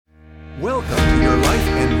Welcome to your Life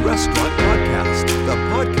and Restaurant Podcast, the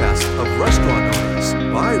podcast of restaurant owners,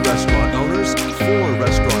 by restaurant owners, for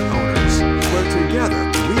restaurant owners, where together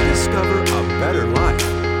we discover a better life,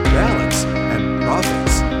 balance, and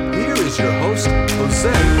profits. Here is your host,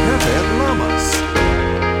 Jose Pepe Lamas.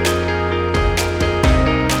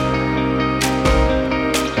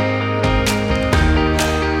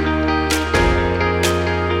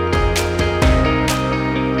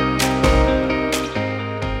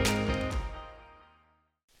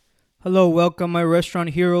 Hello, welcome my restaurant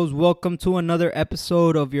heroes. Welcome to another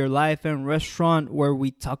episode of Your Life and Restaurant, where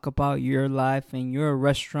we talk about your life and your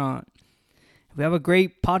restaurant. We have a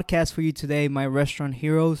great podcast for you today, my restaurant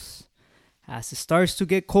heroes. As it starts to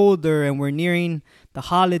get colder and we're nearing the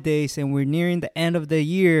holidays and we're nearing the end of the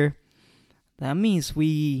year, that means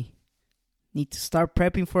we need to start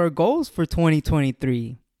prepping for our goals for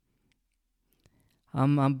 2023.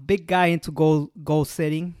 I'm a big guy into goal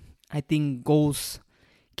setting. I think goals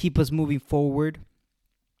keep us moving forward.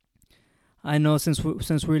 I know since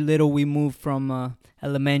we're little, we move from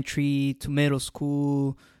elementary to middle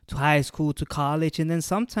school to high school to college, and then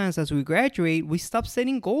sometimes as we graduate, we stop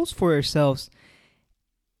setting goals for ourselves.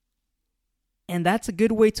 And that's a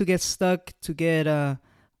good way to get stuck, to get to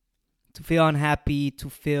feel unhappy, to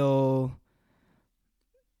feel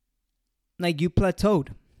like you plateaued.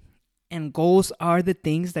 And goals are the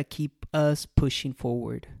things that keep us pushing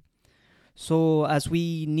forward. So as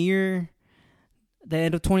we near the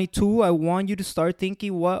end of 22, I want you to start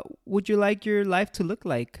thinking, what would you like your life to look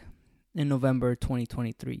like in November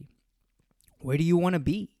 2023? Where do you want to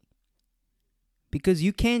be? Because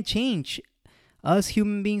you can't change. Us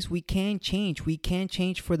human beings, we can change. We can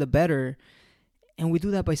change for the better. And we do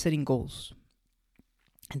that by setting goals.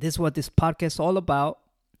 And this is what this podcast is all about.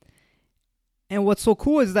 And what's so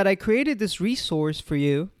cool is that I created this resource for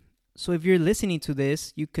you. So if you're listening to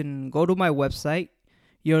this, you can go to my website,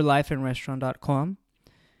 yourlifeandrestaurant.com.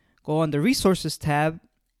 Go on the resources tab,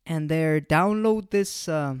 and there download this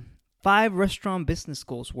 5 restaurant business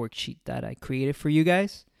goals worksheet that I created for you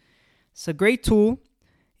guys. It's a great tool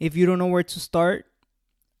if you don't know where to start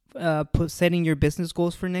setting your business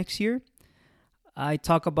goals for next year. I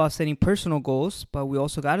talk about setting personal goals, but we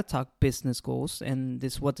also got to talk business goals, and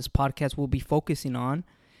this is what this podcast will be focusing on.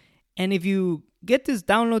 And if you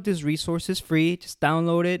download this resource, it's free. Just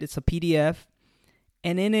download it. It's a PDF.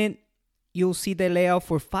 And in it, you'll see the layout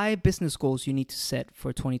for 5 business goals you need to set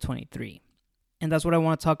for 2023. And that's what I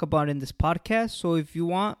want to talk about in this podcast. So if you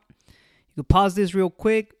want, you can pause this real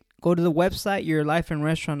quick. Go to the website,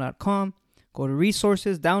 yourlifeandrestaurant.com. Go to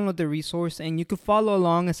resources, download the resource, and you can follow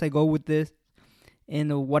along as I go with this.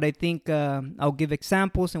 And what I think, I'll give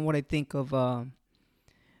examples and what I think of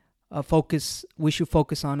we should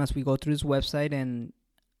focus on as we go through this website. And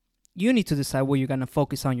you need to decide where you're going to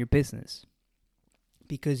focus on your business,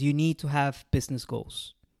 because you need to have business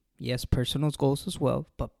goals. Yes, personal goals as well,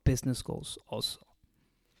 but business goals also.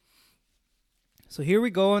 So here we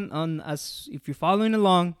go on as if you're following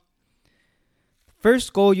along.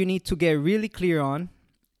 First goal you need to get really clear on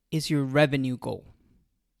is your revenue goal.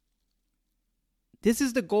 This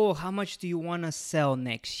is the goal. How much do you want to sell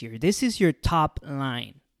next year? This is your top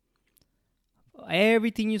line.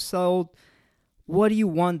 Everything you sold, what do you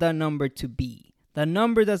want that number to be? The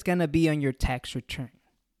number that's going to be on your tax return.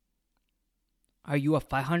 Are you a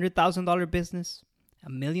 $500,000 business?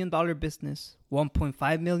 $1 million business?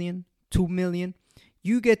 1.5 million? 2 million?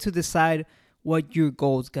 You get to decide what your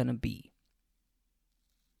goal is going to be.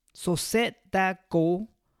 So set that goal.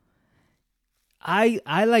 I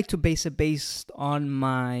like to base it based on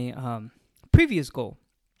my previous goal.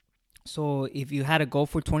 So if you had a goal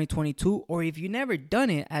for 2022, or if you never done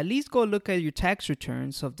it, at least go look at your tax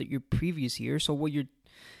returns of your previous year. So what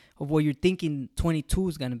you're thinking 22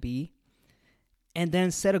 is going to be, and then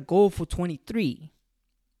set a goal for 23.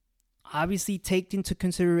 Obviously, take into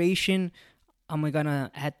consideration, am I going to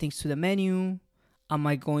add things to the menu? Am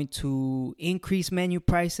I going to increase menu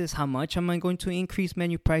prices? How much am I going to increase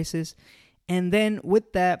menu prices? And then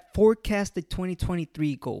with that, forecast the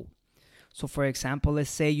 2023 goal. So for example, let's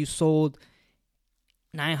say you sold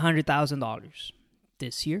 $900,000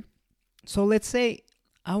 this year. So let's say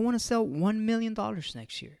I want to sell $1 million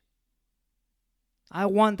next year. I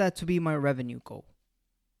want that to be my revenue goal.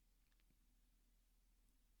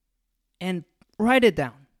 And write it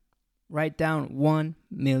down. Write down $1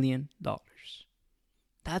 million.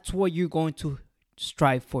 That's what you're going to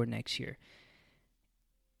strive for next year.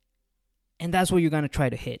 And that's what you're going to try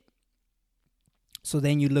to hit. So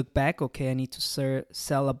then you look back, okay, I need to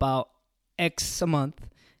sell about X a month,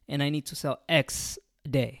 and I need to sell X a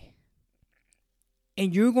day.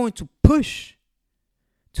 And you're going to push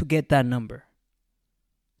to get that number.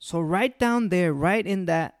 So write down there, write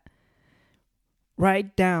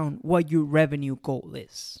down what your revenue goal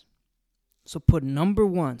is. So put number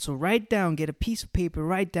 1. So write down, get a piece of paper,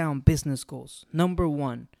 write down business goals. Number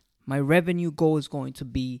 1, my revenue goal is going to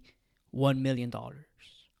be $1 million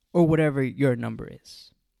or whatever your number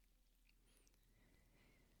is.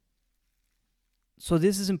 So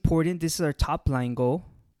this is important. This is our top line goal.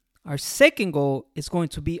 Our second goal is going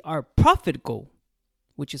to be our profit goal,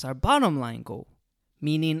 which is our bottom line goal.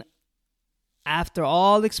 Meaning after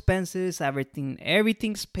all expenses,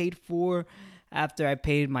 everything's paid for, after I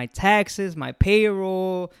paid my taxes, my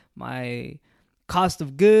payroll, my cost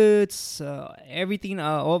of goods, everything,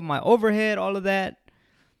 all my overhead, all of that,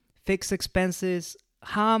 fixed expenses,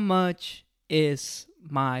 how much is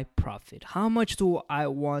my profit? How much do I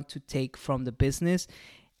want to take from the business?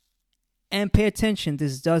 And pay attention,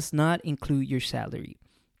 this does not include your salary.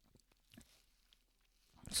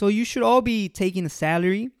 So you should all be taking a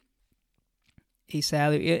salary,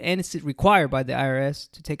 and it's required by the IRS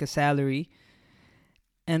to take a salary,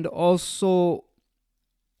 and also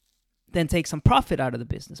then take some profit out of the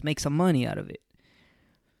business, make some money out of it.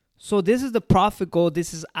 So this is the profit goal.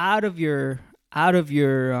 This is out of your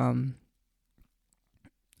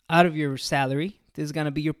salary. This is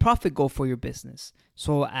gonna be your profit goal for your business.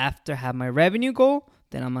 So after I have my revenue goal,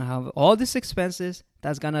 then I'm gonna have all these expenses.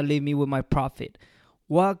 That's gonna leave me with my profit.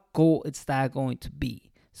 What goal is that going to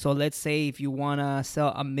be? So let's say if you wanna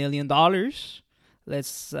sell $1 million,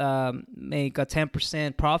 let's make a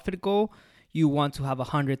 10% profit goal. You want to have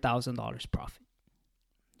 $100,000 profit.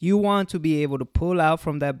 You want to be able to pull out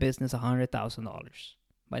from that business $100,000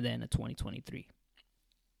 by the end of 2023.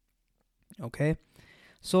 Okay.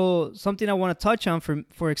 So something I want to touch on,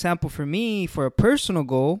 for example, for me, for a personal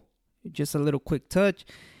goal, just a little quick touch,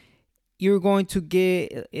 you're going to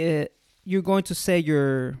set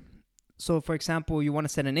so for example, you want to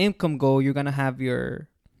set an income goal, you're going to have your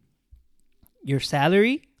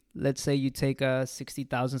salary. Let's say you take a $60,000,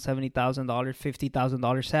 $70,000,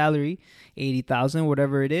 $50,000 salary, $80,000,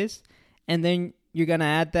 whatever it is. And then you're going to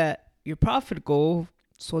add that your profit goal.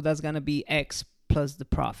 So that's going to be X plus the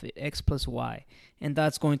profit, X plus Y. And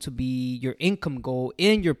that's going to be your income goal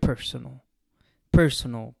in your personal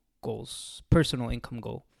goals, personal income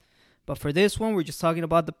goal. But for this one, we're just talking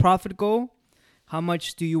about the profit goal. How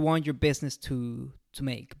much do you want your business to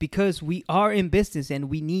make? Because we are in business and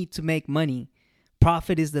we need to make money.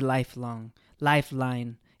 Profit is the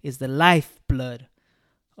lifeline, is the lifeblood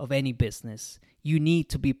of any business. You need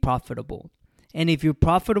to be profitable. And if you're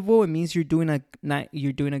profitable, it means you're doing a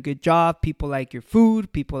good job. People like your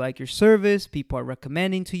food. People like your service. People are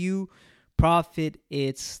recommending to you. Profit,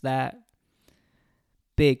 it's that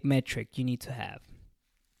big metric you need to have.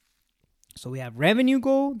 So we have revenue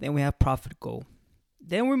goal, then we have profit goal.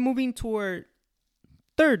 Then we're moving to our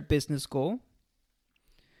third business goal,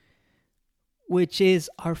 which is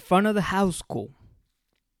our front of the house goal.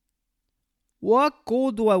 What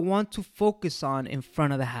goal do I want to focus on in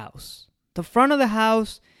front of the house? The front of the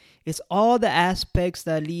house is all the aspects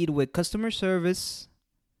that lead with customer service.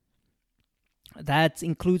 That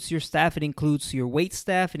includes your staff. It includes your wait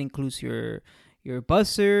staff. It includes your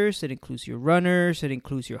bussers. It includes your runners. It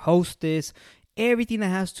includes your hostess. Everything that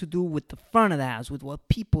has to do with the front of the house, with what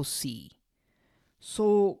people see.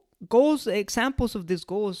 So goals, examples of these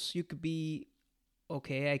goals, you could be,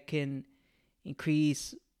 okay, I can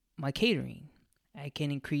increase my catering. I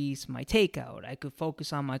can increase my takeout. I could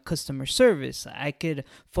focus on my customer service. I could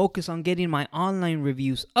focus on getting my online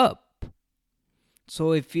reviews up.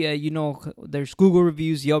 So if there's Google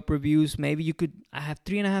reviews, Yelp reviews, maybe I have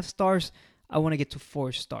 3.5 stars. I want to get to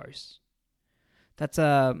 4 stars. That's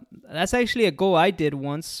actually a goal I did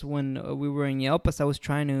once when we were in Yelp, as I was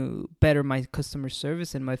trying to better my customer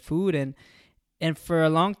service and my food. And for a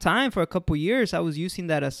long time, for a couple years, I was using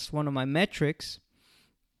that as one of my metrics.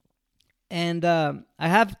 And I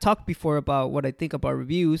have talked before about what I think about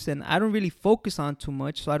reviews, and I don't really focus on too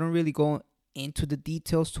much, so I don't really go into the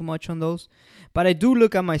details too much on those. But I do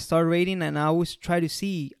look at my star rating, and I always try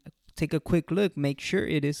to take a quick look, make sure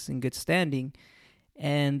it is in good standing.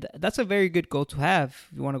 And that's a very good goal to have.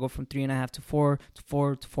 If you want to go from 3.5 to 4 to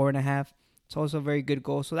 4 to 4.5, it's also a very good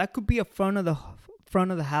goal. So that could be a front of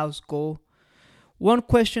the house goal. One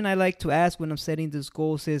question I like to ask when I'm setting these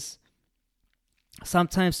goals is,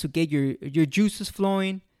 sometimes to get your juices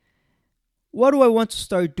flowing, what do I want to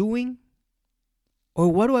start doing?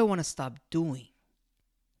 Or what do I want to stop doing?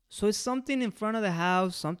 So it's something in front of the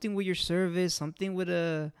house, something with your service, something with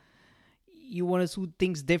you want to do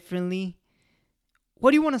things differently.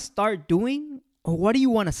 What do you want to start doing? Or what do you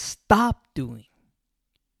want to stop doing?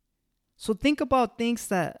 So think about things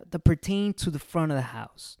that pertain to the front of the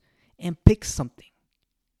house and pick something.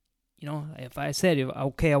 You know, if I said,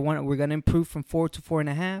 okay, we're going to improve from 4 to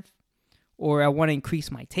 4.5, or I want to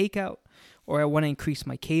increase my takeout, or I want to increase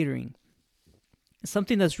my catering.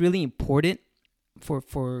 Something that's really important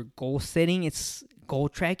for goal setting, it's goal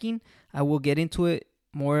tracking. I will get into it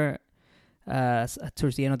more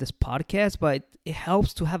towards the end of this podcast, but it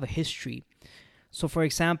helps to have a history. So, for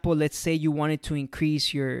example, let's say you wanted to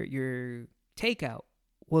increase your takeout.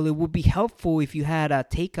 Well, it would be helpful if you had a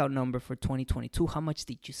takeout number for 2022. How much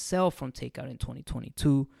did you sell from takeout in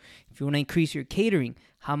 2022? If you want to increase your catering,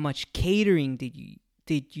 how much catering did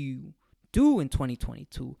you do in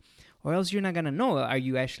 2022? Or else you're not gonna know. Are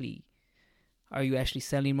you actually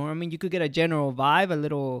selling more? I mean, you could get a general vibe, a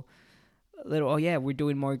little. Oh yeah, we're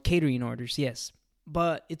doing more catering orders. Yes,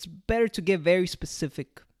 but it's better to get very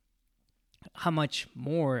specific. How much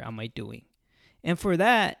more am I doing? And for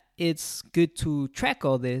that, it's good to track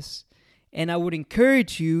all this. And I would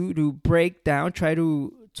encourage you to break down, try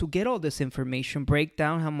to get all this information, break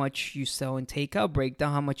down how much you sell in takeout, break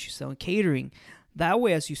down how much you sell in catering. That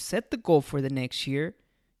way, as you set the goal for the next year,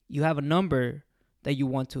 you have a number that you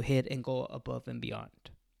want to hit and go above and beyond.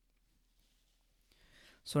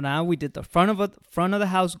 So now we did the front of the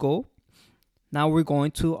house goal. Now we're going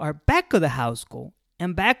to our back of the house goal.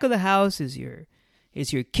 And back of the house is your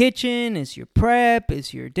kitchen, is your prep,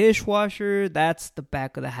 is your dishwasher. That's the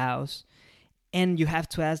back of the house. And you have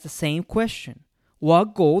to ask the same question.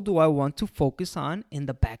 What goal do I want to focus on in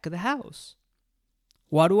the back of the house?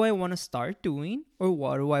 What do I want to start doing, or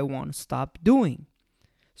what do I want to stop doing?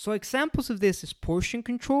 So examples of this is portion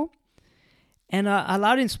control. And a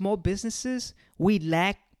lot in small businesses, we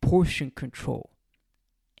lack portion control.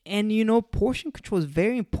 And, you know, portion control is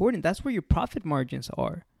very important. That's where your profit margins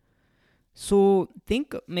are. So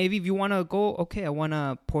think maybe if you want to go, okay, I want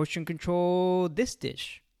to portion control this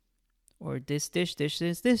dish. Or this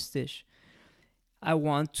dish. I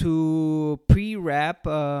want to pre-wrap.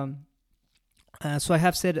 So I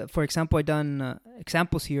have said, for example, I've done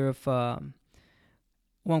examples here of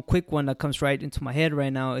one quick one that comes right into my head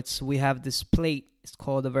right now. We have this plate. It's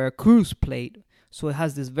called the Veracruz plate. So it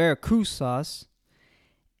has this Veracruz sauce.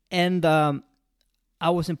 And I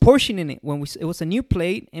wasn't portioning it when it was a new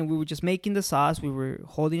plate, and we were just making the sauce. We were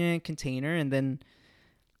holding it in a container, and then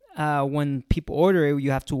when people order it,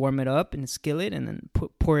 you have to warm it up in a skillet and then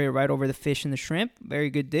pour it right over the fish and the shrimp. Very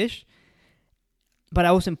good dish. But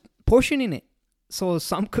I wasn't portioning it. So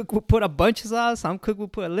some cook would put a bunch of sauce, some cook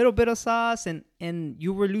would put a little bit of sauce, and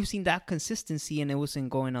you were losing that consistency, and it wasn't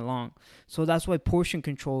going along. So that's why portion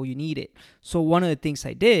control, you need it. So one of the things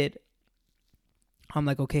I did, I'm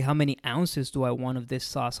like, okay, how many ounces do I want of this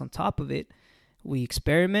sauce on top of it? We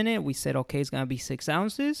experimented. We said, okay, it's going to be 6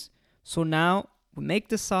 ounces. So now we make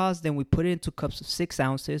the sauce, then we put it into cups of 6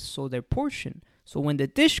 ounces, so they're portioned. So when the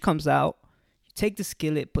dish comes out, you take the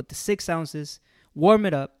skillet, put the 6 ounces, warm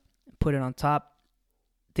it up, put it on top.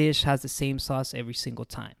 Dish has the same sauce every single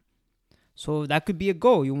time. So that could be a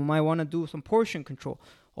goal. You might want to do some portion control.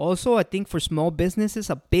 Also, I think for small businesses,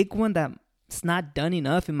 a big one that it's not done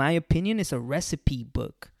enough, in my opinion, is a recipe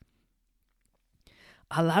book.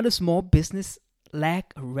 A lot of small business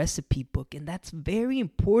lack a recipe book, and that's very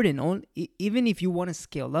important. Even if you want to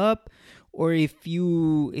scale up, or if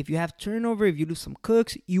you have turnover, if you do some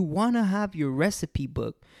cooks, you want to have your recipe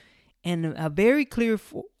book, and a very clear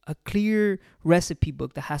recipe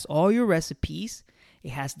book that has all your recipes. It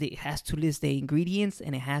has to list the ingredients,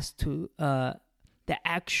 and it has to the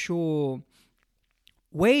actual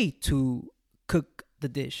way to cook the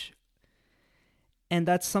dish. And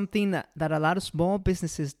that's something that a lot of small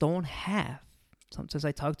businesses don't have. Sometimes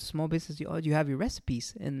I talk to small businesses, you have your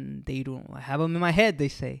recipes, and they don't. I have them in my head, they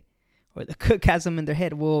say, or the cook has them in their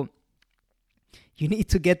head. Well, you need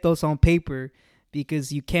to get those on paper,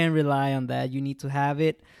 because you can't rely on that. You need to have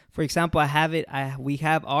it. For example, we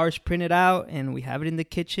have ours printed out, and we have it in the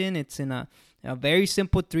kitchen. It's in a very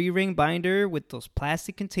simple 3-ring binder with those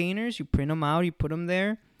plastic containers. You print them out, you put them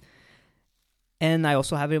there. And I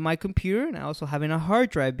also have it in my computer, and I also have it in a hard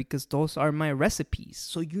drive, because those are my recipes.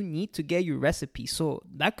 So you need to get your recipes. So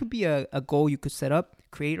that could be a goal you could set up,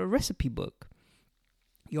 create a recipe book.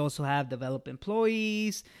 You also have develop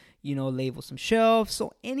employees, label some shelves.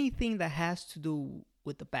 So anything that has to do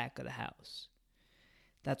with the back of the house,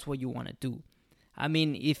 that's what you want to do. I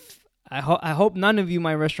mean, I hope none of you,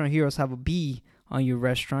 my restaurant heroes, have a B on your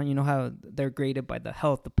restaurant. You know how they're graded by the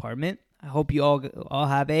health department. I hope you all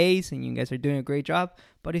have A's, and you guys are doing a great job.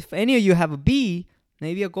 But if any of you have a B,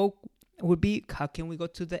 maybe a goal would be, how can we go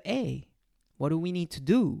to the A? What do we need to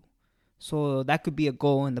do? So that could be a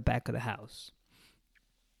goal in the back of the house.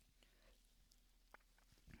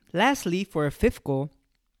 Lastly, for a fifth goal,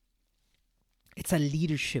 it's a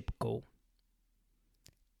leadership goal.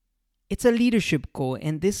 It's a leadership goal,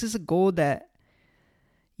 and this is a goal that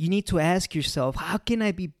you need to ask yourself, how can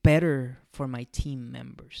I be better for my team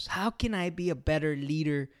members? How can I be a better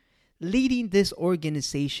leader leading this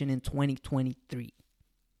organization in 2023?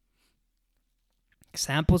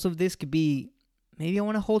 Examples of this could be, maybe I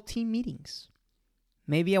want to hold team meetings.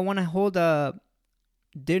 Maybe I want to hold a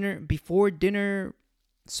before dinner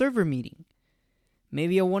server meeting.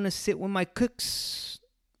 Maybe I want to sit with my cooks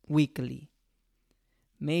weekly.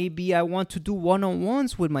 Maybe I want to do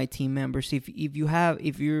one-on-ones with my team members. If you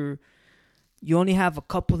only have a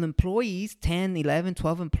couple employees, 10, 11,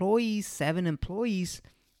 12 employees, 7 employees,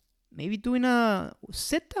 maybe doing a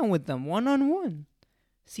sit down with them one-on-one,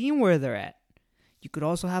 seeing where they're at. You could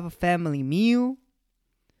also have a family meal.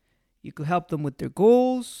 You could help them with their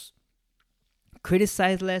goals,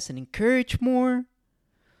 criticize less and encourage more.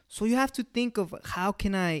 So you have to think of, how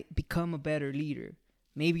can I become a better leader?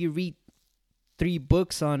 Maybe you read 3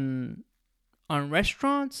 books on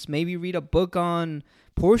restaurants. Maybe read a book on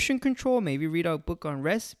portion control. Maybe read a book on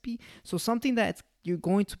recipe. So something that you're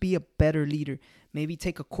going to be a better leader. Maybe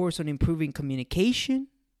take a course on improving communication.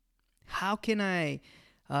 How can I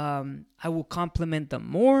will compliment them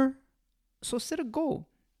more. So set a goal.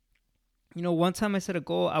 One time I set a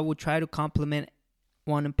goal, I would try to compliment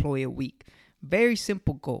 1 employee a week. Very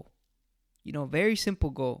simple goal. Very simple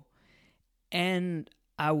goal. And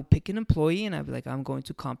I will pick an employee and I'll be like, I'm going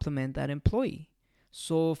to compliment that employee.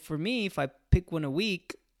 So for me, if I pick 1 a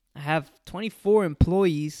week, I have 24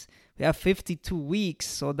 employees. We have 52 weeks.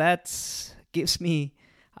 So that gives me,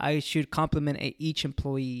 I should compliment each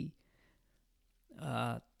employee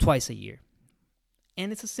twice a year.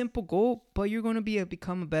 And it's a simple goal, but you're going to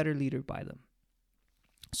become a better leader by them.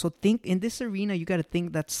 So think in this arena, you got to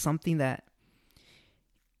think that's something that,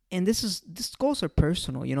 and these goals are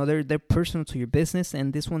personal. They're personal to your business,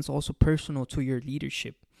 and this one's also personal to your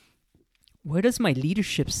leadership. Where does my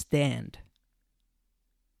leadership stand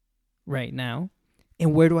right now,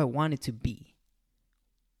 and where do I want it to be?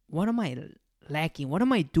 What am I lacking? What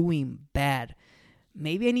am I doing bad?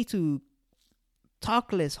 Maybe I need to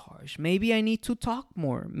talk less harsh. Maybe I need to talk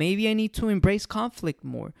more. Maybe I need to embrace conflict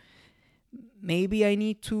more. Maybe I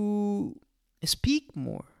need to speak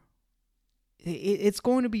more. It's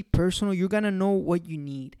going to be personal. You're going to know what you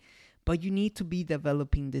need, but you need to be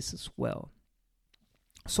developing this as well.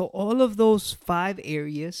 So all of those 5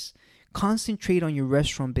 areas, concentrate on your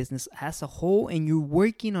restaurant business as a whole, and you're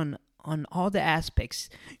working on all the aspects.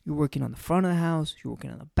 You're working on the front of the house, you're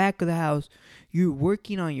working on the back of the house, you're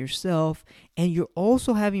working on yourself, and you're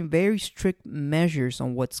also having very strict measures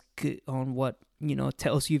on what's good, on what,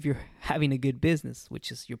 tells you if you're having a good business,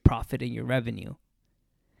 which is your profit and your revenue.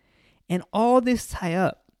 And all this tie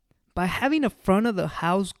up by having a front of the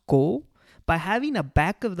house goal, by having a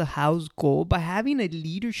back of the house goal, by having a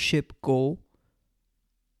leadership goal,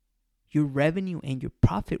 your revenue and your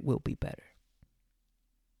profit will be better.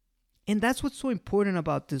 And that's what's so important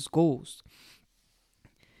about these goals.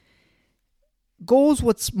 Goals,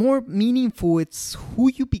 what's more meaningful, it's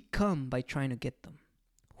who you become by trying to get them.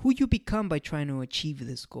 Who you become by trying to achieve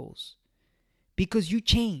these goals. Because you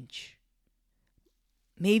change.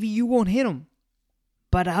 Maybe you won't hit them,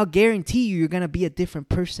 but I'll guarantee you're going to be a different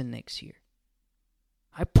person next year.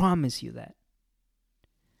 I promise you that.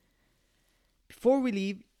 Before we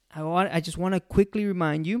leave, I just want to quickly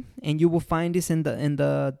remind you, and you will find this in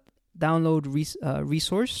the download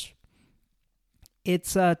resource.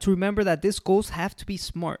 It's to remember that these goals have to be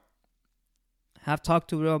smart. I've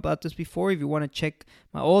talked to you about this before. If you want to check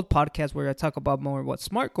my old podcast where I talk about more what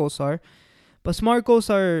SMART goals are. But SMART goals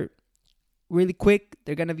are really quick.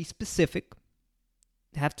 They're going to be specific.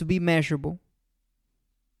 They have to be measurable.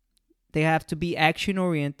 They have to be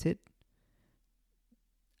action-oriented.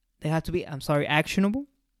 They have to be, actionable,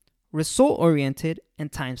 result-oriented,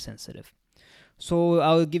 and time-sensitive. So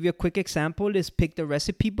I'll give you a quick example. Let's pick the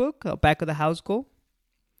recipe book, back of the house goal.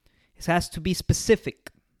 It has to be specific.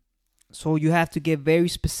 So you have to get very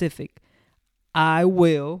specific. I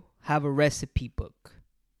will have a recipe book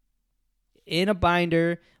in a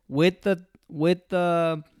binder with the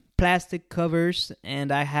plastic covers,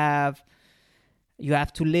 and you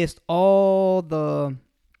have to list all the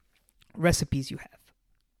recipes you have.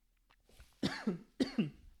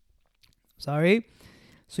 Sorry.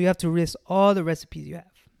 So you have to list all the recipes you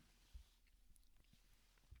have.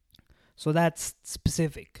 So that's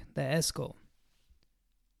specific, the S goal.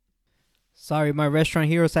 Sorry, my restaurant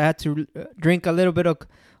heroes, I had to drink a little bit of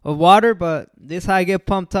water, but this is how I get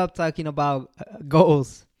pumped up talking about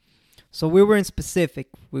goals. So we were in specific.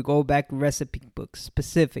 We go back to recipe books.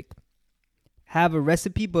 Specific. Have a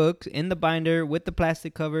recipe book in the binder with the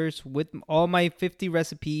plastic covers with all my 50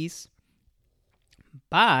 recipes.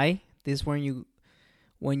 This when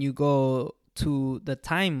you go to the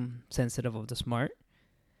time sensitive of the SMART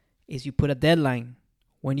is you put a deadline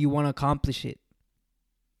when you want to accomplish it.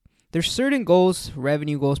 There's certain goals,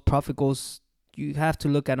 revenue goals, profit goals. You have to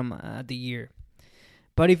look at them at the year.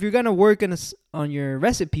 But if you're gonna work on your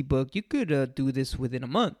recipe book, you could do this within a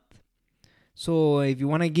month. So if you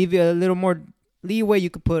want to give you a little more leeway, you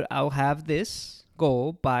could put, I'll have this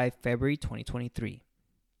goal by February 2023.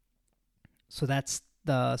 So that's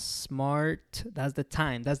the SMART. That's the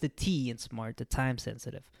time. That's the T in SMART, the time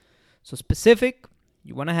sensitive. So specific,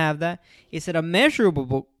 you want to have that. Is it a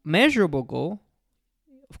measurable goal?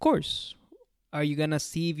 Of course. Are you going to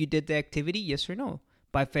see if you did the activity? Yes or no?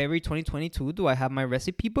 By February 2022, do I have my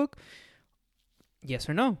recipe book? Yes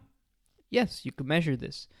or no? Yes, you can measure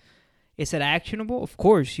this. Is it actionable? Of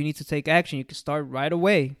course, you need to take action. You can start right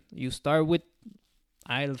away. You start with,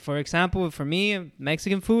 for example, for me,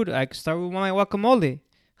 Mexican food, I can start with my guacamole.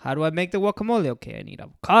 How do I make the guacamole? Okay, I need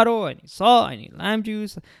avocado, I need salt, I need lime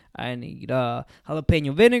juice, I need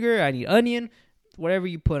jalapeno vinegar, I need onion, whatever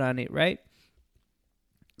you put on it, right?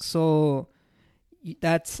 So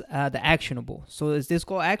that's the actionable. So is this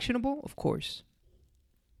goal actionable? Of course.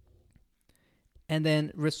 And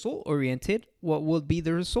then result-oriented, what will be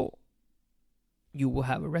the result? You will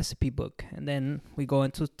have a recipe book. And then we go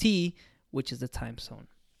into T, which is the time zone,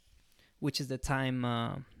 which is the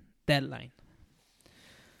time deadline.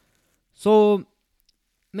 So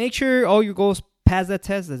make sure all your goals pass that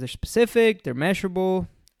test, that they're specific, they're measurable,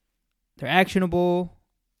 they're actionable,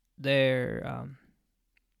 they're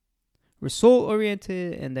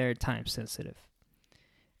result-oriented, and they're time-sensitive.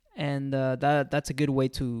 And that's a good way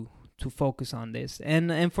to focus on this.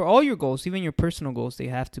 And for all your goals, even your personal goals, they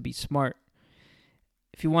have to be SMART.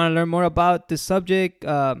 If you want to learn more about this subject,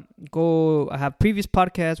 I have previous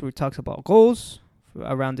podcasts where we talked about goals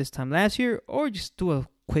around this time last year, or just do a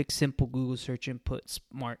quick, simple Google search and put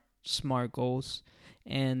SMART goals.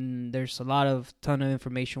 And there's a ton of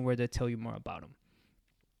information where they tell you more about them.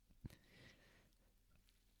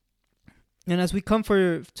 And as we come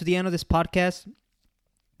to the end of this podcast,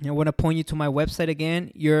 I want to point you to my website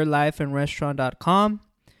again, yourlifeandrestaurant.com.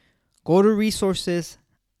 Go to resources,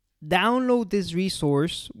 download this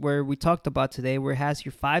resource where we talked about today, where it has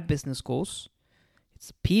your 5 business goals. It's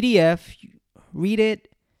a PDF. You read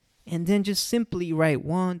it, and then just simply write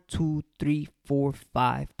 1, 2, 3, 4,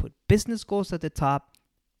 5. Put business goals at the top.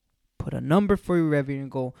 Put a number for your revenue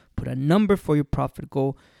goal. Put a number for your profit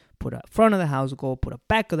goal. Put a front of the house goal. Put a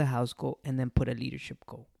back of the house goal. And then put a leadership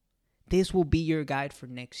goal. This will be your guide for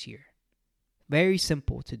next year. Very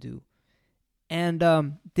simple to do. And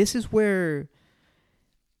this is where,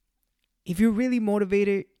 if you're really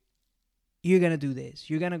motivated, you're going to do this.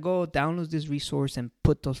 You're going to go download this resource and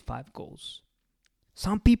put those 5 goals.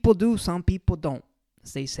 Some people do, some people don't.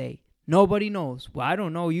 As they say, nobody knows. Well, I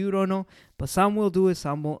don't know, you don't know. But some will do it,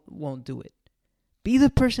 some won't do it. Be the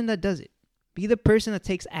person that does it. Be the person that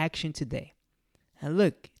takes action today. And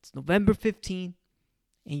look, it's November 15th,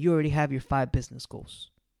 and you already have your 5 business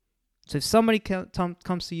goals. So if somebody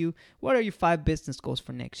comes to you, what are your 5 business goals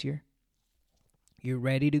for next year? You're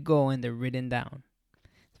ready to go, and they're written down.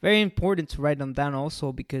 It's very important to write them down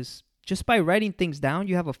also, because just by writing things down,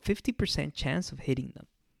 you have a 50% chance of hitting them.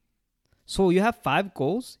 So you have 5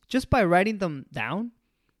 goals. Just by writing them down,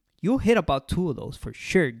 you'll hit about 2 of those for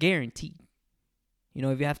sure, guaranteed. You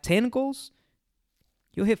know, if you have 10 goals,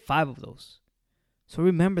 you'll hit 5 of those. So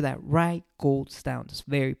remember that. Write goals down. It's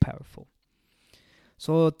very powerful.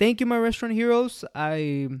 So thank you, my restaurant heroes.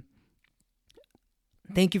 I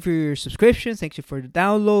thank you for your subscriptions. Thank you for the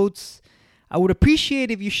downloads. I would appreciate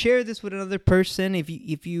if you share this with another person. If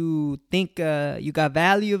you think you got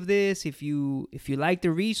value of this, if you like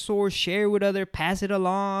the resource, share with others, pass it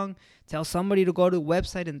along. Tell somebody to go to the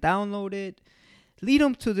website and download it. Lead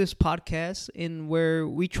them to this podcast, in where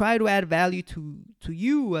we try to add value to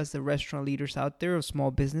you as the restaurant leaders out there of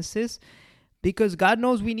small businesses, because God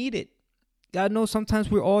knows we need it. God knows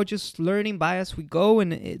sometimes we're all just learning by as we go,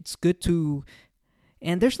 and it's good to.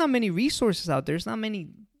 And there's not many resources out there. There's not many.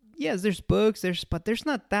 Yes, there's books. But there's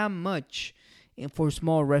not that much for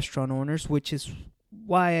small restaurant owners, which is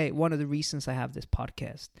one of the reasons I have this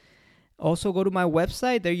podcast. Also, go to my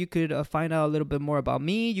website. There you could find out a little bit more about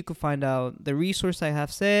me. You could find out the resource I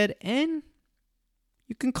have said, and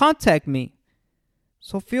you can contact me.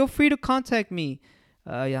 So feel free to contact me.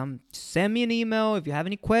 Send me an email if you have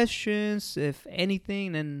any questions, if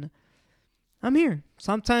anything, and I'm here.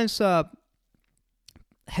 Sometimes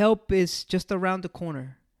help is just around the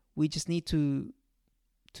corner. We just need to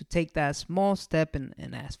take that small step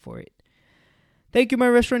and ask for it. Thank you, my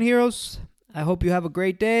restaurant heroes. I hope you have a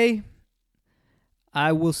great day.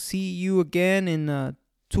 I will see you again in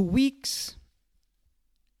 2 weeks.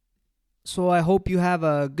 So I hope you have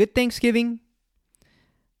a good Thanksgiving.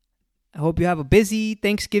 I hope you have a busy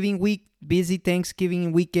Thanksgiving week, busy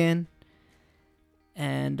Thanksgiving weekend.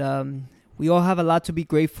 And we all have a lot to be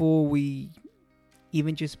grateful.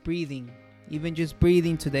 Even just breathing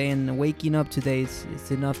today and waking up today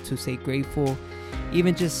is enough to say grateful.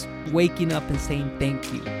 Even just waking up and saying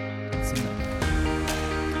thank you, it's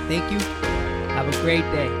enough. Thank you. Have a great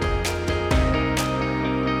day.